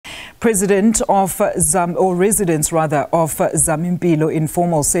President of residents rather of Zamimpilo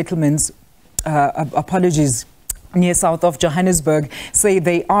informal settlements, near south of Johannesburg, say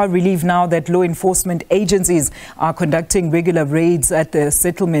they are relieved now that law enforcement agencies are conducting regular raids at the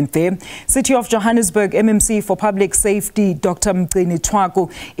settlement there. City of Johannesburg MMC for Public Safety Dr. Mgcini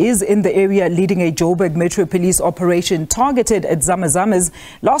Tshwaku is in the area leading a Joburg Metro Police operation targeted at Zama Zamas.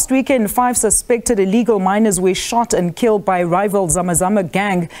 Last weekend, 5 suspected illegal miners were shot and killed by rival Zama Zama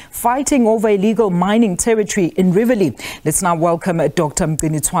gang fighting over illegal mining territory in Rivelea. Let's now welcome Dr.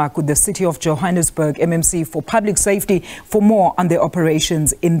 Mgcini Tshwaku, the City of Johannesburg MMC for Public Safety, for more on the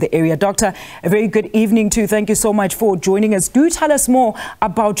operations in the area. Doctor, a very good evening to you. Thank you so much for joining us. Do tell us more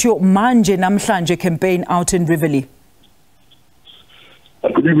about your Manje Namhlanje campaign out in Riverlea.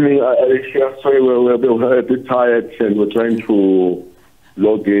 Good evening, Alicia. Sorry, we're a bit tired and we're trying to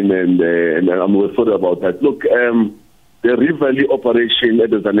log in and I'm sorry about that. Look, the Riverlea operation at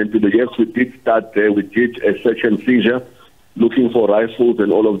the Zamimpilo, yes, we did start there. We did a search and seizure, looking for rifles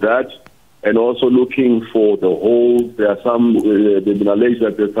and all of that, and also looking for the holes. There are some, they've been alleged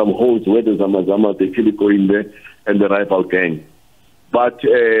that there's some holes where the Zama Zama, they actually go in there, and the rival gang. But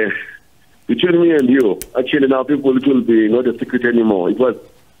between me and you, actually now people, it will be not a secret anymore. It was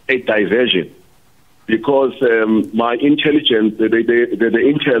a diversion. Because my intelligence, the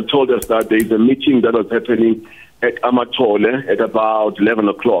intel told us that there is a meeting that was happening at Amatole at about 11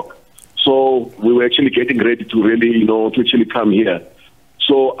 o'clock. So we were actually getting ready to really, to actually come here.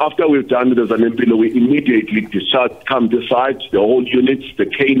 So after we've done the Zamimpilo, we immediately come decide the whole units, the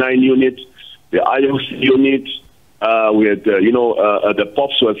K9 unit, the IOC unit, we had, the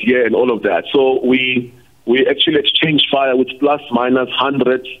POPs was here and all of that. So we actually exchanged fire with plus minus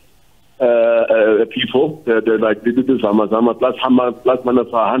 100 people. Like this is Zama Zama, plus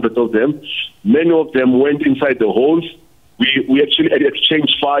minus 100 of them. Many of them went inside the holes. We actually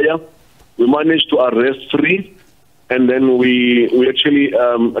exchanged fire. We managed to arrest 3. And then we actually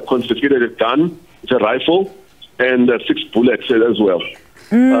confiscated a gun, it's a rifle, and 6 bullets as well.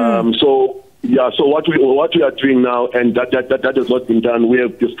 So what we are doing now, and that has not been done, we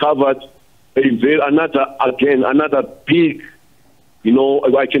have discovered another big,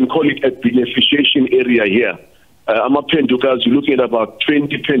 I can call it a beneficiation area here. Pendukas, you're looking at about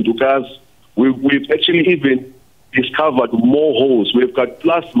 20 pendukas. We've actually even discovered more holes. We've got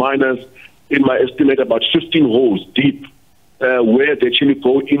plus minus, in my estimate, about 15 holes deep, where they actually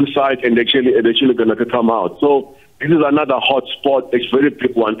go inside and they're actually going to come out. So this is another hot spot, a very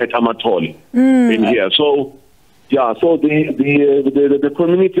big one at Amatole in here. So so the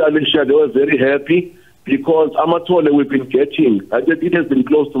community, Alicia, they were very happy because Amatole we've been getting, it has been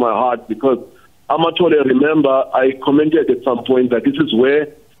close to my heart because Amatole, remember, I commented at some point that this is where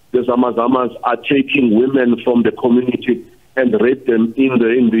the Zama Zamas are taking women from the community and rape them in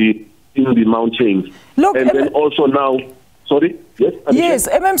the mountains. Look, and then also now, sorry? Yes? Yes,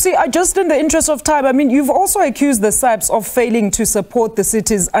 MMC, just in the interest of time, I mean, you've also accused the SABC of failing to support the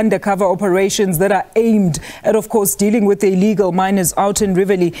city's undercover operations that are aimed at, of course, dealing with the illegal miners out in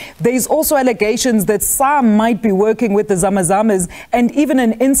Riverlea. There's also allegations that some might be working with the Zama Zamas, and even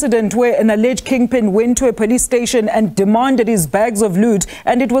an incident where an alleged kingpin went to a police station and demanded his bags of loot,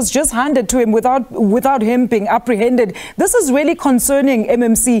 and it was just handed to him without him being apprehended. This is really concerning,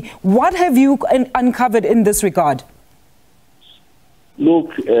 MMC. What have you uncovered in this regard?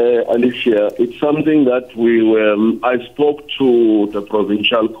 Look, Alicia, it's something that I spoke to the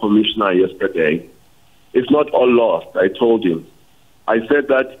provincial commissioner yesterday. It's not all lost, I told him. I said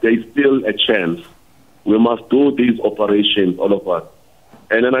that there is still a chance. We must do these operations, all of us.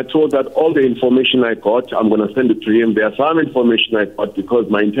 And then I told that all the information I got, I'm going to send it to him. There's some information I got because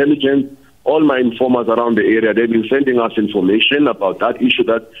my intelligence, all my informers around the area, they've been sending us information about that issue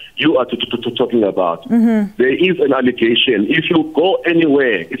that you are talking about. There is an allegation. If you go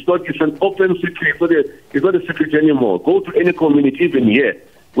anywhere, it's an open secret. It's not a secret anymore. Go to any community, even here.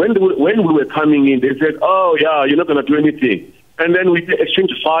 When we were coming in, they said, oh, yeah, you're not going to do anything. And then we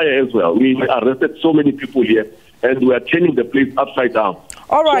exchanged fire as well. We arrested so many people here, and we are turning the place upside down.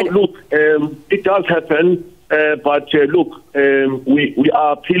 All right. So, look, it does happen. But look, we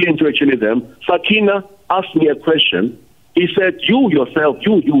are appealing to actually them. Sakina asked me a question. He said, you yourself,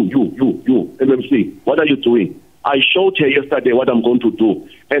 you, MMC, what are you doing? I showed her yesterday what I'm going to do.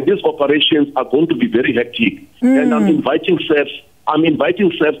 And these operations are going to be very hectic. And I'm inviting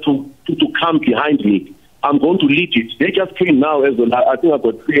SABC to come behind me. I'm going to lead it. They just came now as well. I think I've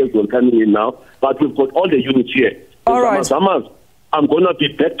got 3 as well coming in now. But we've got all the units here. All right. Zamas, I'm going to be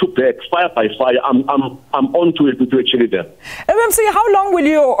back to back, fire by fire. I'm on to it to actually there. MMC, how long will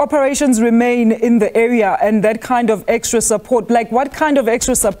your operations remain in the area and that kind of extra support? Like, what kind of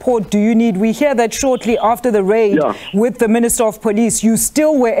extra support do you need? We hear that shortly after the raid with the Minister of Police, you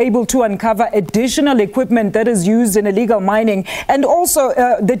still were able to uncover additional equipment that is used in illegal mining. And also,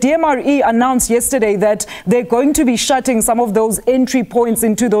 the DMRE announced yesterday that they're going to be shutting some of those entry points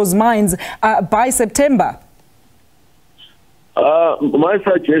into those mines by September. My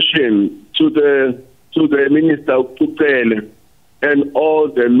suggestion to the Minister Kupele and all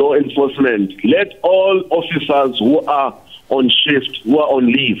the law enforcement, let all officers who are on shift, who are on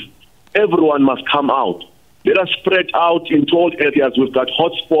leave, everyone must come out. Let us spread out into all areas. We've got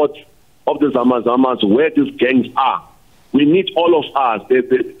hotspots of the Zama Zamas where these gangs are. We need all of us,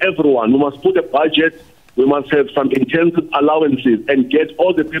 everyone. We must put a budget. We must have some intensive allowances and get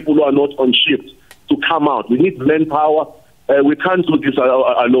all the people who are not on shift to come out. We need manpower. We can't do this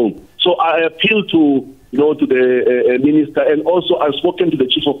alone. So I appeal to the minister, and also I've spoken to the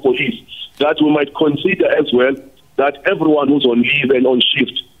chief of police that we might consider as well that everyone who's on leave and on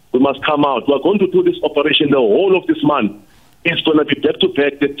shift, we must come out. We're going to do this operation the whole of this month. It's going to be back to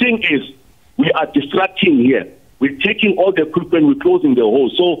back. The thing is, we are distracting here. We're taking all the equipment, we're closing the hole.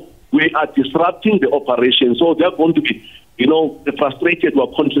 So we are disrupting the operation. So they're going to be, frustrated. We're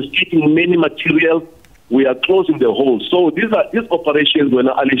confiscating many materials. We are closing the hole. So these operations, when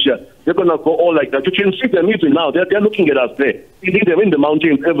Alicia, they're going to go all like that. You can see them even now. They're looking at us there. You see them in the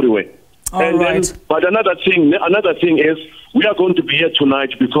mountains everywhere. But another thing is, we are going to be here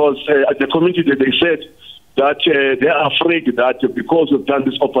tonight because at the community they said that they are afraid that because we've done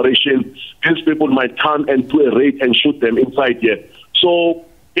this operation, these people might come and do a raid and shoot them inside here. So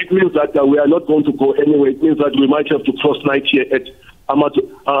it means that we are not going to go anywhere. It means that we might have to cross night here at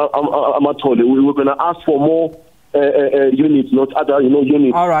Amatole. We were going to ask for more units, not other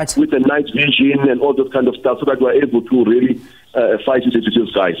units with a night vision and all that kind of stuff, so that we're able to really fight with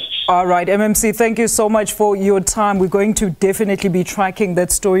these guys. All right, MMC, thank you so much for your time. We're going to definitely be tracking that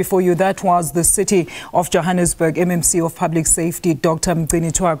story for you. That was the City of Johannesburg MMC of Public Safety, Dr.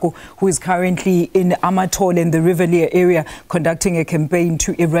 Mgcini Tshwaku, who is currently in Amatole in the Rivelea area, conducting a campaign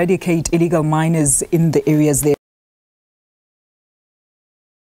to eradicate illegal miners in the areas there.